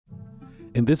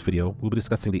In this video, we'll be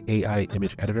discussing the AI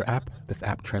Image Editor app. This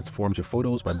app transforms your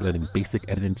photos by blending basic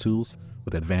editing tools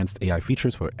with advanced AI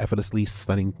features for effortlessly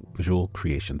stunning visual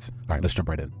creations. All right, let's jump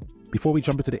right in. Before we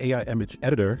jump into the AI Image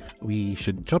Editor, we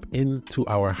should jump into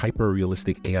our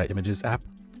hyper-realistic AI Images app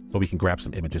so we can grab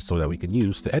some images so that we can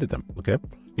use to edit them, okay?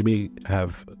 You may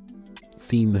have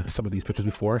seen some of these pictures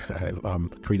before.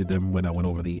 I've created them when I went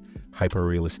over the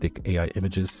hyper-realistic AI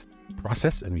Images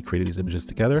process, and we created these images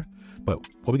together. But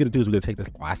what we're gonna do is we're gonna take this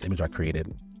last image I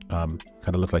created. Kind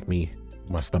of looks like me,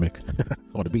 my stomach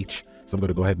on the beach. So I'm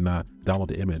gonna go ahead and download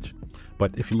the image.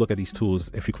 But if you look at these tools,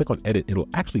 if you click on edit, it'll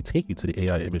actually take you to the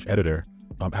AI Image Editor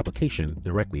application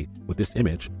directly with this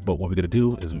image. But what we're gonna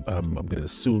do is I'm gonna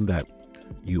assume that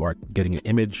you are getting an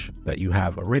image that you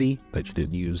have already, that you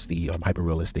didn't use the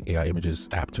hyper-realistic AI Images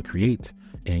app to create,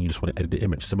 and you just want to edit the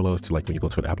image, similar to like when you go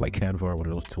to an app like Canva or one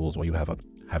of those tools where you have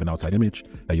an outside image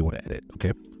that you want to edit,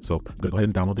 okay? So I'm gonna go ahead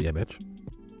and download the image,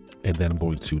 and then I'm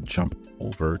going to jump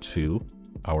over to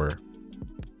our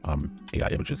AI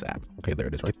Images app. Okay, there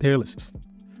it is right there. Let's just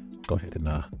go ahead and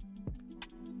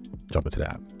jump into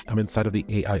that. I'm inside of the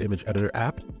AI Image Editor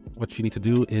app. What you need to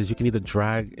do is you can either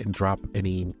drag and drop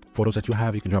any photos that you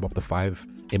have. You can drop up to 5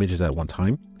 images at one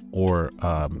time, or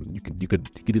you could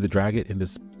either drag it in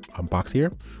this box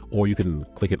here, or you can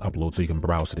click and upload so you can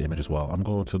browse to the image as well. I'm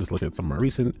going to just look at some more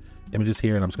recent images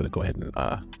here, and I'm just going to go ahead and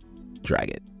drag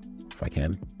it if I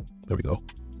can. There we go.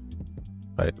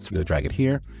 All right, so we're going to drag it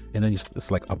here, and then you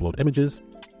select upload images.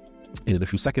 And in a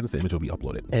few seconds, the image will be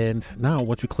uploaded. And now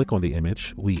once you click on the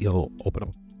image, it'll open up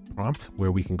a prompt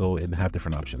where we can go and have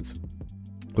different options.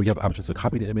 So you have options to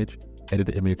copy the image, edit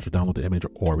the image, download the image,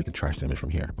 or we can trash the image from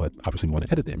here. But obviously we want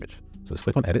to edit the image. So let's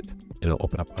click on edit. It'll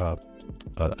open up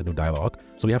a new dialog.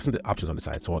 So we have some options on the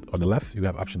side. So on the left, you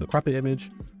have option to crop the image,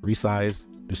 resize,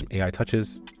 do some AI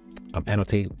touches,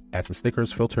 annotate, add some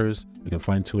stickers, filters. You can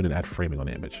fine tune and add framing on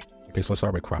the image. Okay, so let's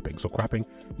start with cropping. So cropping,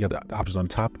 you have the options on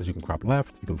top, as you can crop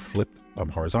left, you can flip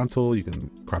horizontal, you can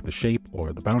crop the shape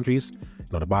or the boundaries.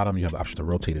 And on the bottom, you have the option to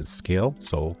rotate and scale.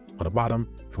 So on the bottom,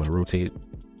 if you want to rotate,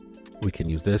 we can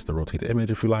use this to rotate the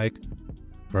image if you like,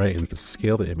 right? And we can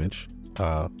scale the image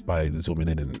by zooming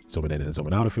in and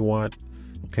zooming out if you want.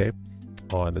 Okay,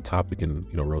 on the top, we can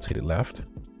rotate it left.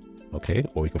 Okay,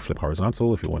 or you can flip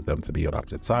horizontal if you want them to be on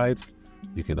opposite sides.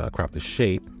 You can crop the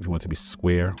shape if you want it to be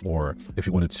square, or if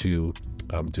you wanted to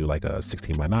do like a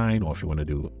 16 by 9, or if you want to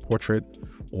do portrait,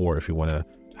 or if you want to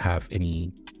have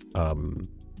any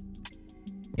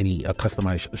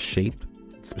customized shape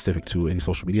specific to any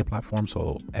social media platform.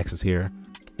 So X is here,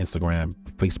 Instagram,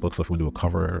 Facebook. So if you want to do a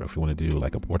cover, if you want to do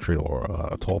like a portrait or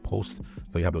a tall post,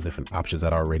 so you have those different options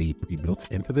that are already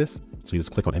pre-built into this. So you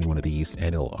just click on any one of these,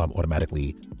 and it'll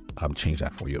automatically change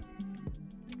that for you.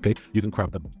 Okay, you can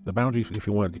crop the boundaries if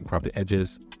you want. You can crop the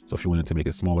edges. So if you wanted to make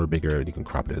it smaller, bigger, you can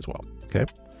crop it as well. Okay,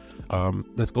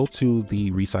 let's go to the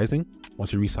resizing.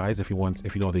 Once you resize, if you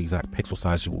know the exact pixel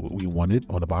size you wanted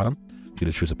on the bottom, you can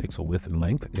just choose a pixel width and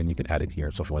length, and you can add it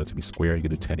here. So if you want it to be square, you can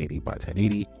do 1080 by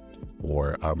 1080,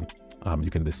 or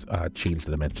you can just change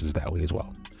the dimensions that way as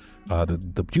well.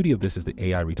 The beauty of this is the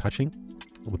AI retouching.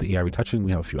 With the AI retouching,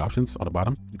 we have a few options on the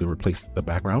bottom. You can replace the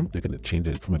background. You can change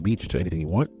it from a beach to anything you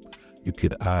want. You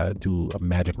could do a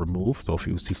magic remove. So if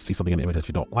you see something in the image that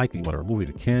you don't like and you want to remove it,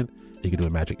 you can. You can do a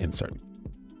magic insert.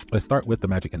 Let's start with the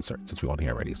magic insert since we're on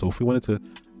here already. So if we wanted to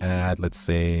add, let's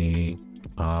say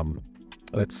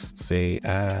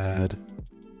add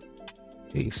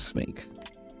a snake.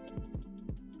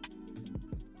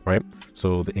 Right?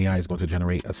 So the AI is going to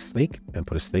generate a snake and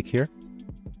put a snake here.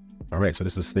 All right, so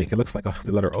this is a snake. It looks like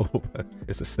the letter O, but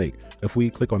it's a snake. If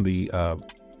we click on the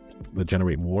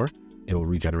generate more, it will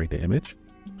regenerate the image.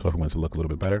 So if we want it to look a little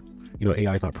bit better,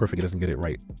 AI is not perfect. It doesn't get it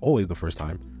right always the first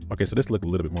time. Okay, so this looked a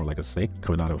little bit more like a snake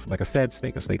coming out of, like a sad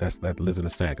snake, a snake that lives in the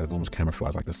sand, because it almost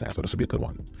camouflage like the sand. So this would be a good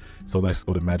one. So let's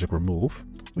go to magic remove.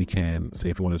 We can say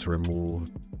if you wanted to remove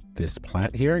this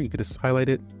plant here, you could just highlight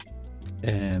it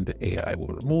and the AI will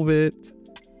remove it.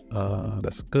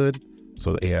 That's good.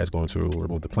 So the AI is going to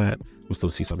remove the plant. We'll still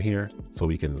see some here. So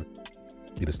we can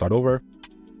either start over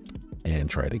and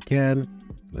try it again.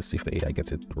 Let's see if the AI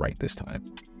gets it right this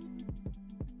time.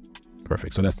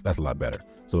 Perfect. So that's a lot better.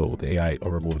 So the AI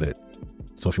removed it.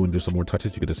 So if you want to do some more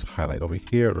touches, you can just highlight over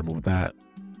here, remove that,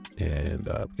 and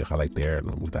you can highlight there and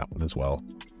remove that one as well,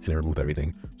 and it removed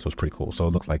everything. So it's pretty cool. So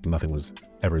it looked like nothing was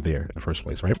ever there in the first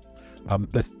place, right?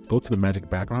 Let's go to the magic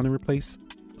background and replace.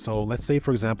 So let's say,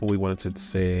 for example, we wanted to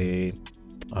say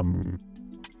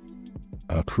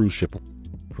a cruise ship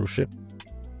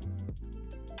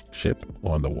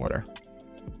on the water.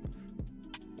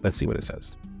 Let's see what it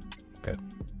says. Okay.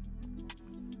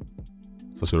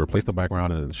 So it's going to replace the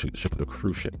background and ship it a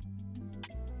cruise ship.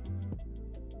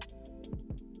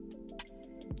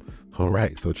 All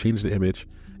right, so change the image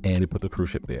and it put the cruise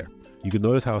ship there. You can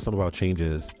notice how some of our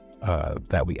changes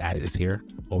that we added is here.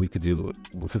 Or we could do,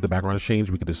 since the background has changed,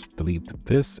 we could just delete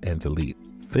this and delete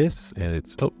this, and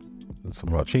it's, and some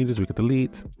of our changes we could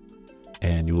delete,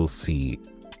 and you will see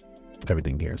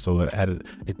everything here. So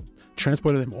it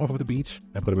transported them off of the beach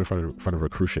and put them in front of a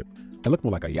cruise ship. It looked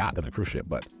more like a yacht than a cruise ship,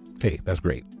 but hey, that's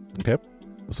great. Okay,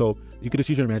 so you can just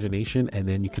use your imagination, and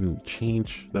then you can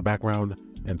change the background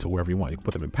into wherever you want. You can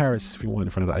put them in Paris if you want,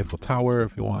 in front of the Eiffel Tower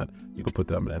if you want. You can put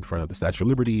them in front of the Statue of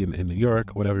Liberty in New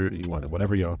York, whatever you want,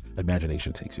 whatever your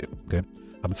imagination takes you. Okay.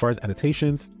 As far as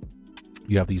annotations,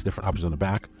 you have these different options on the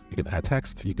back. You can add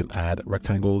text, you can add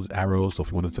rectangles, arrows. So if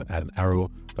you wanted to add an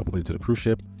arrow that will go into the cruise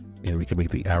ship, and we can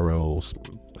make the arrows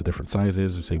the different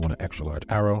sizes. Say you want an extra large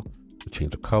arrow,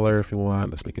 change the color if you want.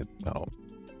 Let's make it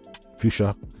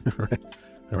fuchsia.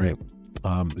 All right.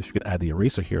 If you could add the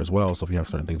eraser here as well. So if you have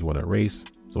certain things you want to erase,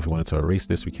 so if we wanted to erase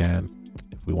this, we can.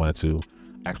 If we wanted to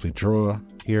actually draw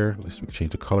here, we can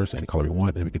change the colors to any color we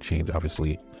want, and we could change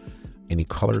obviously any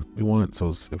color we want. So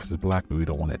if it's black, but we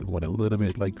don't want it, we want it a little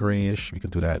bit like grayish, we can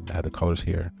do that and add the colors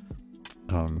here.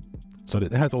 So that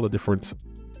it has all the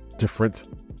different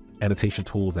annotation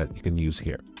tools that you can use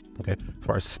here. Okay. As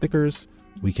far as stickers,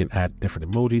 we can add different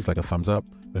emojis like a thumbs up.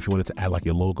 But if you wanted to add like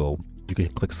your logo, you can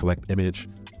click select image,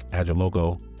 add your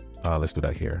logo. Let's do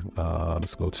that here.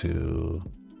 Let's go to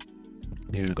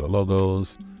here, go to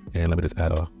logos, and let me just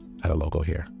add a logo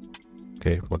here.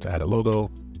 Okay, if you want to add a logo,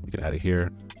 you can add it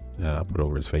here. Put it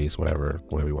over his face, whatever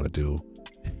you want to do.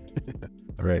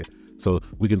 All right, so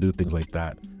we can do things like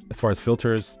that. As far as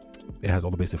filters, it has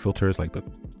all the basic filters like the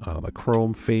like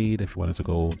chrome, fade. If you wanted to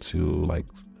go to like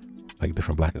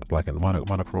different black and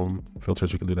monochrome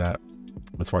filters, you can do that.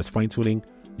 As far as fine tuning,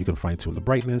 you can fine tune the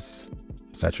brightness,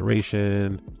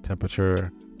 saturation,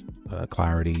 temperature,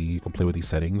 clarity. You can play with these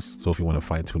settings. So if you want to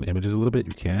fine tune images a little bit,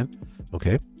 you can.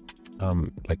 Okay.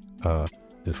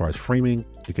 As far as framing,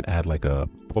 you can add like a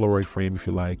Polaroid frame if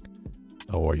you like,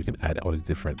 or you can add all these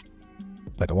different,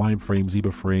 like a line frame,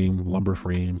 zebra frame, lumber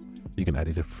frame. You can add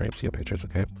these different frames to your pictures.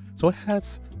 Okay. So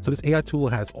this AI tool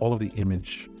has all of the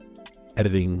image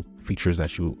editing features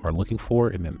that you are looking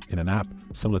for in an app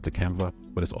similar to Canva,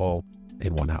 but it's all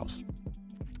in one house.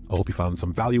 I hope you found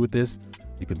some value with this.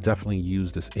 You can definitely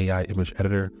use this AI image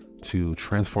editor to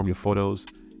transform your photos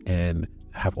and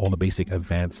have all the basic and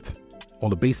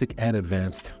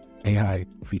advanced AI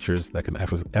features that can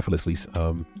effortlessly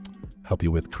help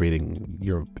you with creating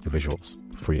your visuals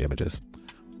for your images.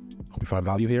 Hope you found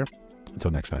value here. Until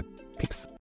next time, peace.